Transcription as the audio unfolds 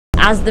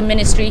as the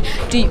ministry,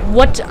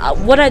 what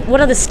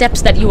are the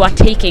steps that you are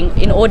taking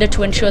in order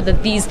to ensure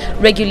that these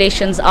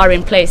regulations are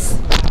in place?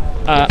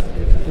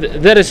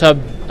 There is a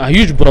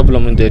huge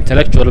problem in the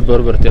intellectual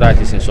property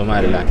rights in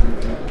Somaliland,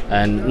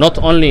 and not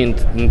only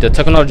in the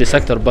technology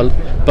sector,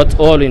 but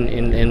all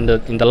in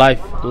the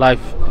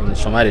life in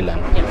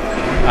Somaliland.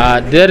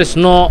 There is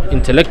no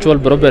intellectual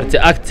property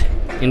act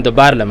in the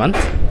parliament,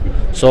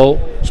 so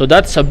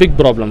that's a big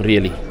problem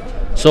really.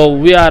 So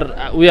we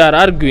are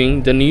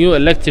arguing the new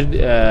elected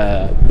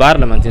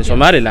parliament in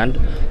Somaliland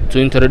to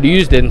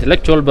introduce the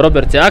Intellectual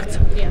Property Act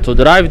to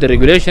drive the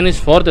regulations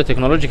for the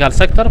technological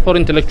sector for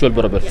intellectual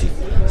property.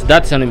 So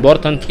that's an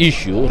important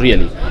issue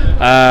really.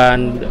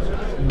 And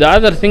the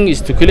other thing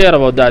is to clear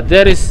about that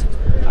there is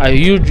a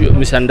huge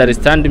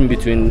misunderstanding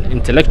between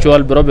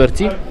intellectual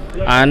property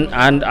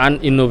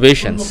and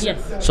innovations.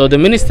 Yes. So the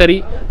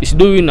ministry is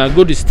doing a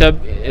good step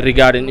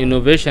regarding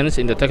innovations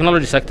in the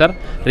technology sector,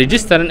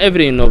 registering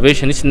every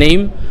innovation's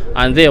name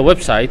and their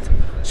website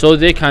so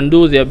they can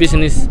do their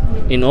business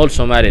in all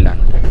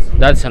Somaliland.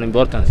 That's an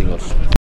important thing also.